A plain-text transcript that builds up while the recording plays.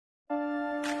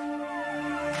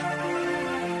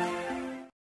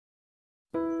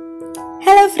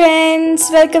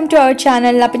friends, welcome to our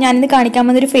channel. അപ്പോൾ ഞാൻ ഇന്ന് കാണിക്കാൻ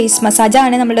പോകുന്ന ഒരു ഫേസ് മസാജ്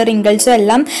ആണ്. നമ്മുടെ റിങ്കിൾസും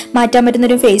എല്ലാം മാറ്റാൻ പറ്റുന്ന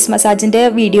ഒരു ഫേസ് മസാജിന്റെ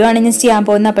വീഡിയോ ആണ് ഞാൻ ചെയ്യാൻ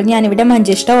പോകുന്നത്. അപ്പോൾ ഞാൻ ഇവിടെ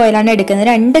മഞ്ചിഷ്ട ഓയിലാണ് എടുക്കുന്നത്.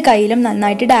 രണ്ട് കൈയിലും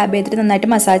നന്നായിട്ട് ഡാബ് ചെയ്തിട്ട് നന്നായിട്ട്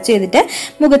മസാജ് ചെയ്തിട്ട്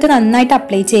മുഖത്ത് നന്നായിട്ട്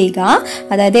അപ്ലൈ ചെയ്യുക.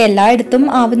 അതായത് എല്ലായിടത്തും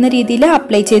ആവുന്ന രീതിയിൽ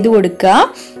അപ്ലൈ ചെയ്ത് കൊടുക്കുക.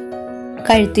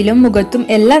 കഴുത്തിലും മുഖത്തും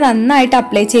എല്ലാം നന്നായിട്ട്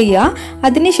അപ്ലൈ ചെയ്യുക.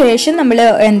 അതിനുശേഷം നമ്മൾ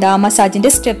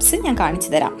മസാജിന്റെ സ്റ്റെപ്സ് ഞാൻ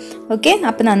കാണിച്ചു തരാം. ഓക്കെ,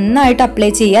 അപ്പോൾ നന്നായിട്ട് അപ്ലൈ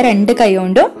ചെയ്യുക രണ്ട് കൈ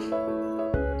കൊണ്ടും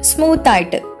സ്മൂത്ത്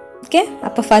ആയിട്ട്. ഓക്കെ,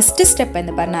 അപ്പോൾ ഫസ്റ്റ് സ്റ്റെപ്പ്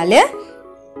എന്ന് പറഞ്ഞാൽ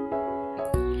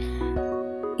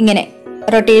ഇങ്ങനെ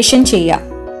റൊട്ടേഷൻ ചെയ്യുക.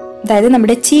 അതായത്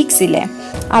നമ്മുടെ ചീക്സ് ഇല്ലേ,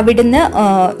 അവിടുന്ന്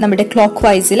നമ്മുടെ ക്ലോക്ക്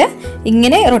വൈസിൽ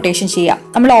ഇങ്ങനെ റൊട്ടേഷൻ ചെയ്യുക.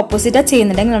 നമ്മൾ ഓപ്പോസിറ്റാ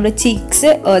ചെയ്യുന്നുണ്ടെങ്കിൽ നമ്മുടെ ചീക്സ്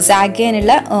സാഗ്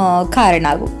ചെയ്യാനുള്ള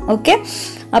കാരണമാകും. ഓക്കെ,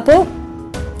 അപ്പോൾ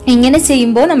ഇങ്ങനെ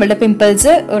ചെയ്യുമ്പോൾ നമ്മുടെ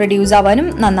പിമ്പിൾസ് റെഡ്യൂസ് ആവാനും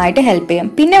നന്നായിട്ട് ഹെൽപ്പ് ചെയ്യും.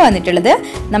 പിന്നെ വന്നിട്ടുള്ളത്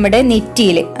നമ്മുടെ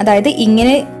നെറ്റിയിൽ, അതായത്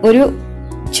ഇങ്ങനെ ഒരു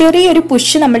ചെറിയൊരു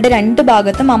പുഷ് നമ്മുടെ രണ്ട്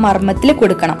ഭാഗത്തും ആ മർമ്മത്തിൽ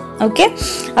കൊടുക്കണം. ഓക്കെ,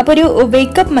 അപ്പോൾ ഒരു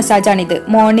വേക്കപ്പ് മസാജാണിത്.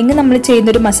 മോർണിംഗ് നമ്മൾ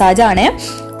ചെയ്യുന്നൊരു മസാജാണ്.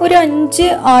 ഒരു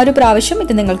 5-6 പ്രാവശ്യം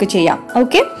ഇത് നിങ്ങൾക്ക് ചെയ്യാം.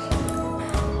 ഓക്കെ,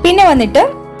 പിന്നെ വന്നിട്ട്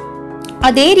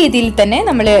അതേ രീതിയിൽ തന്നെ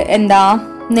നമ്മൾ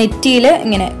നെറ്റിയിൽ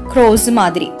ഇങ്ങനെ ക്രോസ്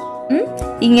മാതിരി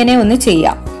ഇങ്ങനെ ഒന്ന്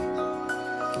ചെയ്യാം.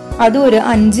 അതും ഒരു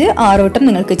 5-6 വട്ടം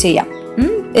നിങ്ങൾക്ക് ചെയ്യാം.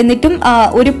 എന്നിട്ടും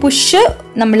ഒരു പുഷ്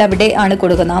നമ്മൾ അവിടെ ആണ്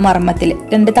കൊടുക്കുന്നത്, ആ മർമ്മത്തിൽ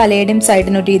രണ്ട് തലയുടെയും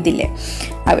സൈഡിനൊരു ഇതില്ലേ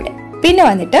അവിടെ. പിന്നെ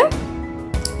വന്നിട്ട്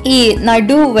ഈ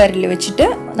നടു വിരൽ വെച്ചിട്ട്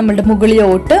നമ്മളുടെ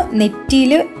മുകളിലോട്ട്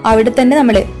നെറ്റിയിൽ അവിടെ തന്നെ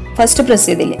നമ്മൾ ഫസ്റ്റ് പ്രസ്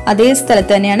ചെയ്തില്ലേ അതേ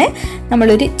സ്ഥലത്ത് തന്നെയാണ്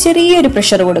നമ്മളൊരു ചെറിയൊരു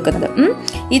പ്രഷർ കൊടുക്കുന്നത്.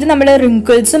 ഇത് നമ്മൾ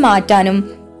റിങ്കിൾസ് മാറ്റാനും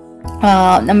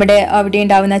നമ്മുടെ അവിടെ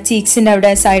ഉണ്ടാവുന്ന ചീക്സിന്റെ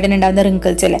അവിടെ സൈഡിന് ഉണ്ടാവുന്ന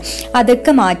റിങ്കിൾസ് അല്ലേ,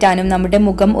 അതൊക്കെ മാറ്റാനും നമ്മുടെ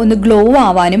മുഖം ഒന്ന് ഗ്ലോ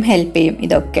ആവാനും ഹെൽപ്പ് ചെയ്യും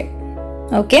ഇതൊക്കെ.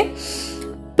 ഓക്കെ,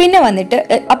 പിന്നെ വന്നിട്ട്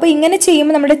അപ്പൊ ഇങ്ങനെ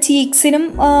ചെയ്യുമ്പോൾ നമ്മുടെ ചീക്സിനും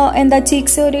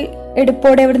ചീക്സ് ഒരു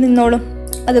എടുപ്പോടെ അവിടെ നിന്നോളും,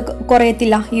 അത്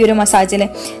കുറയത്തില്ല ഈ ഒരു മസാജില്.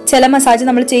 ചില മസാജ്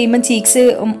നമ്മൾ ചെയ്യുമ്പോൾ ചീക്സ്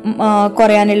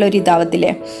കുറയാനുള്ള ഒരു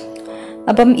ഇതാവത്തില്ലേ.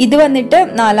 അപ്പം ഇത് വന്നിട്ട്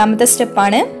 4ാമത്തെ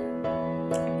സ്റ്റെപ്പാണ്.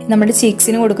 നമ്മുടെ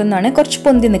ചീക്സിന് കൊടുക്കുന്നതാണ്. കുറച്ച്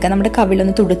പൊന്തി നിൽക്കാൻ, നമ്മുടെ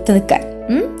കവിളൊന്ന് തുടുത്ത് നിൽക്കാൻ.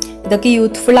 ഇതൊക്കെ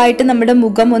യൂത്ത്ഫുൾ ആയിട്ട് നമ്മുടെ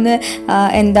മുഖം ഒന്ന്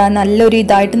നല്ലൊരു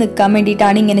ഇതായിട്ട് നിൽക്കാൻ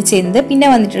വേണ്ടിയിട്ടാണ് ഇങ്ങനെ ചെയ്യുന്നത്. പിന്നെ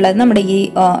വന്നിട്ടുള്ളത് നമ്മുടെ ഈ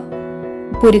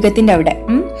പുരുകത്തിന്റെ അവിടെ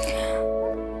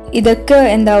ഇതൊക്കെ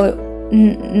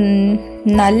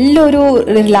നല്ലൊരു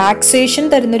റിലാക്സേഷൻ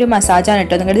തരുന്നൊരു മസാജാണ്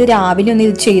കേട്ടോ. നിങ്ങൾ രാവിലെ ഒന്ന്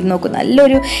ഇത് ചെയ്ത് നോക്കും,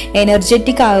 നല്ലൊരു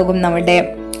എനർജറ്റിക് ആകും നമ്മുടെ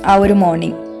ആ ഒരു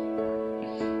മോർണിംഗ്.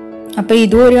 അപ്പൊ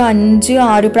ഇതും ഒരു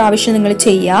 5-6 പ്രാവശ്യം നിങ്ങൾ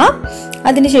ചെയ്യാം.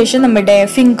 അതിനുശേഷം നമ്മുടെ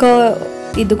ഫിംഗർ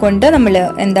ഇതുകൊണ്ട് നമ്മൾ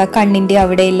കണ്ണിന്റെ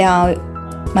അവിടെയുള്ള ആ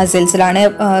മസിൽസിലാണ്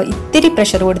ഇത്തിരി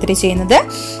പ്രഷർ കൊടുത്തിട്ട് ചെയ്യുന്നത്.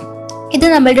 ഇത്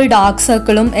നമ്മളുടെ ഡാർക്ക്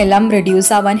സർക്കിളും എല്ലാം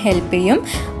റെഡ്യൂസ് ആവാൻ ഹെൽപ്പ് ചെയ്യും.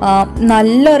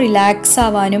 നല്ല റിലാക്സ്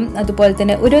ആവാനും അതുപോലെ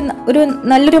തന്നെ ഒരു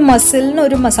നല്ലൊരു മസിലിന്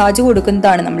ഒരു മസാജ്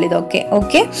കൊടുക്കുന്നതാണ് നമ്മളിതൊക്കെ.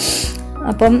 ഓക്കെ,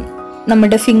 അപ്പം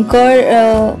നമ്മുടെ ഫിംഗർ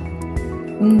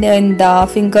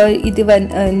ഇത്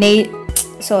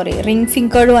റിംഗ്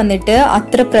ഫിംഗർ വന്നിട്ട്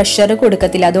അത്ര പ്രഷർ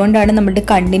കൊടുക്കത്തില്ല. അതുകൊണ്ടാണ് നമ്മുടെ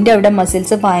കണ്ണിന്റെ അവിടെ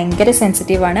മസിൽസ് ഭയങ്കര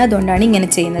സെൻസിറ്റീവ് ആണ്. അതുകൊണ്ടാണ് ഇങ്ങനെ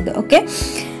ചെയ്യുന്നത്. ഓക്കെ,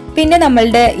 പിന്നെ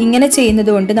നമ്മളുടെ ഇങ്ങനെ ചെയ്യുന്നത്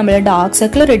കൊണ്ട് നമ്മുടെ ഡാർക്ക്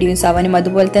സർക്കിൾ റെഡ്യൂസ് ആവാനും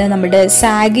അതുപോലെ തന്നെ നമ്മുടെ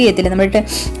സാഗ് ചെയ്യത്തില്ല, നമ്മുടെ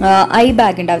ഐ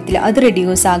ബാഗ് ഉണ്ടാവത്തില്ല, അത്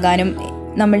റെഡ്യൂസ് ആകാനും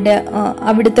നമ്മളുടെ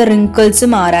അവിടുത്തെ റിങ്കിൾസ്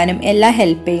മാറാനും എല്ലാം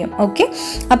ഹെൽപ്പ് ചെയ്യും. ഓക്കെ,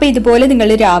 അപ്പോൾ ഇതുപോലെ നിങ്ങൾ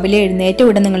രാവിലെ എഴുന്നേറ്റ്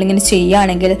ഉടനെ നിങ്ങളിങ്ങനെ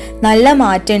ചെയ്യുകയാണെങ്കിൽ നല്ല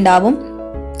മാറ്റം ഉണ്ടാവും.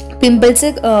 പിമ്പിൾസ്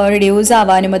റെഡ്യൂസ്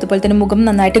ആവാനും അതുപോലെ തന്നെ മുഖം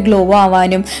നന്നായിട്ട് ഗ്ലോ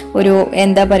ആവാനും ഒരു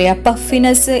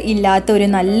പഫിനെസ് ഇല്ലാത്ത ഒരു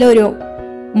നല്ലൊരു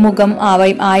മുഖം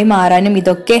ആയി മാറാനും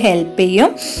ഇതൊക്കെ ഹെൽപ്പ് ചെയ്യും.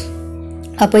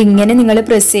 അപ്പോൾ ഇങ്ങനെ നിങ്ങൾ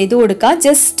പ്രസ് ചെയ്ത് കൊടുക്കുക.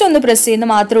 ജസ്റ്റ് ഒന്ന് പ്രസ് ചെയ്യുന്ന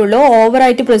മാത്രമേ ഉള്ളൂ,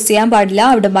 ഓവറായിട്ട് പ്രസ് ചെയ്യാൻ പാടില്ല,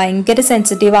 അവിടെ ഭയങ്കര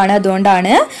സെൻസിറ്റീവ് ആണ്.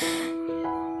 അതുകൊണ്ടാണ്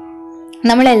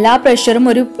നമ്മൾ എല്ലാ പ്രഷറും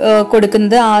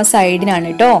കൊടുക്കുന്നത് ആ സൈഡിനാണ്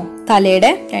കേട്ടോ.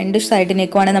 തലയുടെ 2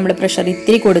 സൈഡിനേക്കുമാണ് നമ്മൾ പ്രഷർ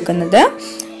ഇത്തിരി കൊടുക്കുന്നത്.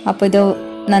 അപ്പോൾ ഇത്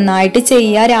നന്നായിട്ട്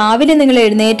ചെയ്യുക. രാവിലെ നിങ്ങൾ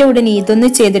എഴുന്നേറ്റ ഉടനെ ഇതൊന്ന്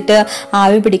ചെയ്തിട്ട്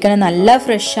ആവി പിടിക്കണം, നല്ല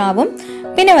ഫ്രഷ് ആവും.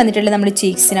 പിന്നെ വന്നിട്ടുള്ളത് നമ്മുടെ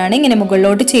ചീക്സിനാണ്. ഇങ്ങനെ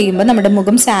മുകളിലോട്ട് ചെയ്യുമ്പോൾ നമ്മുടെ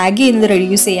മുഖം സാഗ് ചെയ്യുന്നത്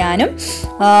റെഡ്യൂസ് ചെയ്യാനും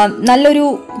നല്ലൊരു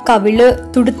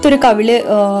തുടുത്തൊരു കവിള്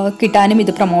കിട്ടാനും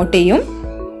ഇത് പ്രൊമോട്ട് ചെയ്യും.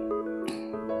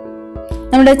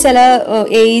 നമ്മുടെ ചില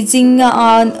ഏജിങ്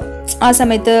ആ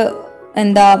സമയത്ത്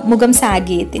മുഖം സാഗ്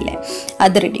ചെയ്യത്തില്ലേ,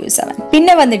 അത് റെഡ്യൂസ് ആവാൻ.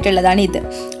 പിന്നെ വന്നിട്ടുള്ളതാണ് ഇത്,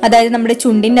 അതായത് നമ്മുടെ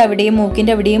ചുണ്ടിന്റെ അവിടെയും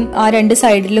മൂക്കിന്റെ അവിടെയും ആ 2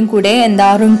 സൈഡിലും കൂടെ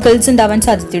റിങ്കിൾസ് ഉണ്ടാവാൻ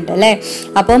സാധ്യതയുണ്ട് അല്ലേ.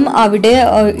 അപ്പം അവിടെ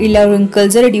ഉള്ള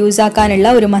റിങ്കിൾസ് റെഡ്യൂസ് ആക്കാനുള്ള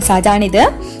ഒരു മസാജാണിത്.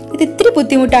 ഇത് ഇത്തിരി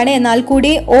ബുദ്ധിമുട്ടാണ്, എന്നാൽ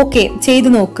കൂടി ഓക്കെ ചെയ്ത്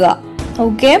നോക്കുക.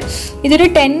 ഓക്കെ, ഇതൊരു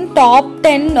ടോപ്പ്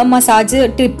 10 മസാജ്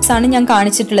ടിപ്സ് ആണ് ഞാൻ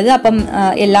കാണിച്ചിട്ടുള്ളത്. അപ്പം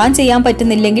എല്ലാം ചെയ്യാൻ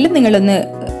പറ്റുന്നില്ലെങ്കിലും നിങ്ങളൊന്ന്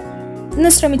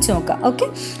ശ്രമിച്ചു നോക്കാം. ഓക്കെ,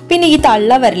 പിന്നെ ഈ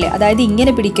തള്ള വരല്, അതായത്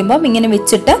ഇങ്ങനെ പിടിക്കുമ്പോൾ ഇങ്ങനെ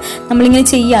വെച്ചിട്ട് നമ്മളിങ്ങനെ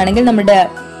ചെയ്യുകയാണെങ്കിൽ നമ്മുടെ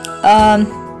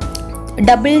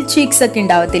ഡബിൾ ചീക്സ് ഒക്കെ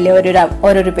ഉണ്ടാവത്തില്ലേ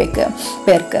ഓരോരോ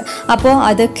പേർക്ക്. അപ്പോൾ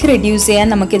അതൊക്കെ റെഡ്യൂസ് ചെയ്യാൻ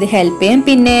നമുക്കിത് ഹെൽപ്പ് ചെയ്യും.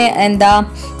 പിന്നെ എന്താ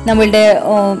നമ്മളുടെ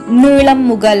നീളം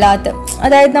മുഖല്ലാത്ത,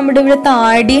 അതായത് നമ്മുടെ ഇവിടെ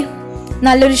താടി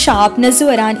നല്ലൊരു ഷാർപ്നെസ്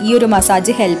വരാൻ ഈ ഒരു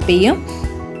മസാജ് ഹെൽപ്പ് ചെയ്യും.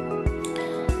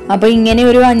 അപ്പോൾ ഇങ്ങനെ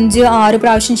ഒരു 5-6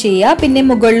 പ്രാവശ്യം ചെയ്യുക. പിന്നെ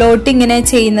മുകളിലോട്ട് ഇങ്ങനെ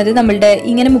ചെയ്യുന്നത് നമ്മളുടെ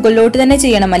ഇങ്ങനെ മുകളിലോട്ട് തന്നെ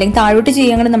ചെയ്യണം, അല്ലെങ്കിൽ താഴോട്ട്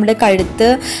ചെയ്യുകയാണെങ്കിൽ നമ്മുടെ കഴുത്ത്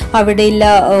അവിടെയുള്ള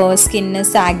സ്കിന്ന്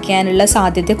സാഗ് ചെയ്യാനുള്ള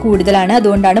സാധ്യത കൂടുതലാണ്.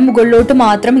 അതുകൊണ്ടാണ് മുകളിലോട്ട്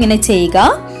മാത്രം ഇങ്ങനെ ചെയ്യുക.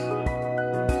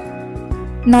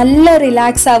 നല്ല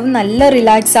റിലാക്സ്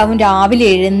ആവും. രാവിലെ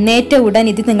എഴുന്നേറ്റ ഉടൻ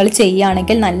ഇത് നിങ്ങൾ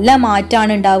ചെയ്യുകയാണെങ്കിൽ നല്ല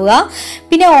മാറ്റമാണ് ഉണ്ടാവുക.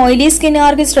 പിന്നെ ഓയിലി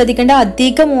സ്കിന്നുകാർക്ക് ശ്രദ്ധിക്കേണ്ട,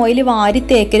 അധികം ഓയിൽ വാരി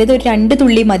തേക്കരുത്. ഒരു 2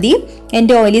 തുള്ളി മതി.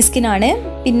 എൻ്റെ ഓയിലി സ്കിന്നാണ്.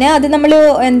 പിന്നെ അത് നമ്മൾ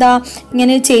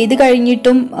ഇങ്ങനെ ചെയ്ത്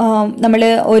കഴിഞ്ഞിട്ടും നമ്മൾ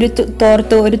ഒരു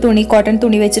തുണി, കോട്ടൺ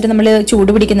തുണി വെച്ചിട്ട് നമ്മൾ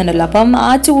ചൂട് പിടിക്കുന്നുണ്ടല്ലോ. അപ്പം ആ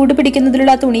ചൂട്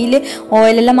പിടിക്കുന്നതിലുള്ള ആ തുണിയിൽ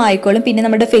ഓയിലെല്ലാം ആയിക്കോളും. പിന്നെ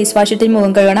നമ്മുടെ ഫേസ് വാഷ് ഇട്ട്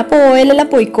മുഖം കഴുകണം, അപ്പോൾ ഓയിലെല്ലാം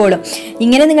പോയിക്കോളും.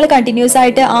 ഇങ്ങനെ നിങ്ങൾ കണ്ടിന്യൂസ്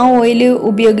ആയിട്ട്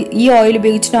ഈ ഓയിൽ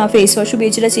ഉപയോഗിച്ചിട്ട് ആ ഫേസ് വാഷ്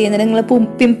ഉപയോഗിച്ചിട്ട് ചെയ്യുന്നത് നിങ്ങൾ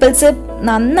പിമ്പിൾസ്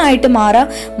നന്നായിട്ട്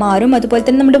മാറും. അതുപോലെ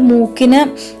തന്നെ നമ്മുടെ മൂക്കിന്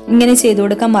ഇങ്ങനെ ചെയ്തു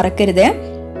കൊടുക്കാൻ മറക്കരുത്.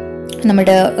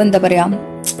 നമ്മുടെ എന്താ പറയുക,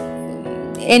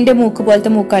 എൻ്റെ മൂക്ക് പോലത്തെ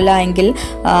മൂക്കല്ല എങ്കിൽ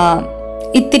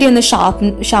ഇത്തിരി ഒന്ന്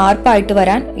ഷാർപ്പായിട്ട്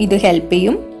വരാൻ ഇത് ഹെൽപ്പ്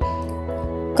ചെയ്യും,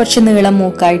 കുറച്ച് നീളം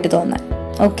മൂക്കായിട്ട് തോന്നാൻ.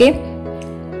 ഓക്കെ,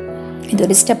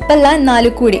 ഇതൊരു സ്റ്റെപ്പല്ല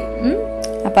എന്നാലും കൂടി.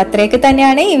 അപ്പം അത്രയൊക്കെ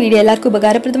തന്നെയാണ്. ഈ വീഡിയോ എല്ലാവർക്കും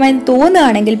ഉപകാരപ്രദമായി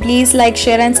തോന്നുകയാണെങ്കിൽ please like,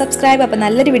 share and subscribe. അപ്പം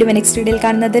നല്ലൊരു വീഡിയോ നെക്സ്റ്റ് വീഡിയോയിൽ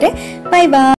കാണുന്നത് വരെ ബൈ ബൈ.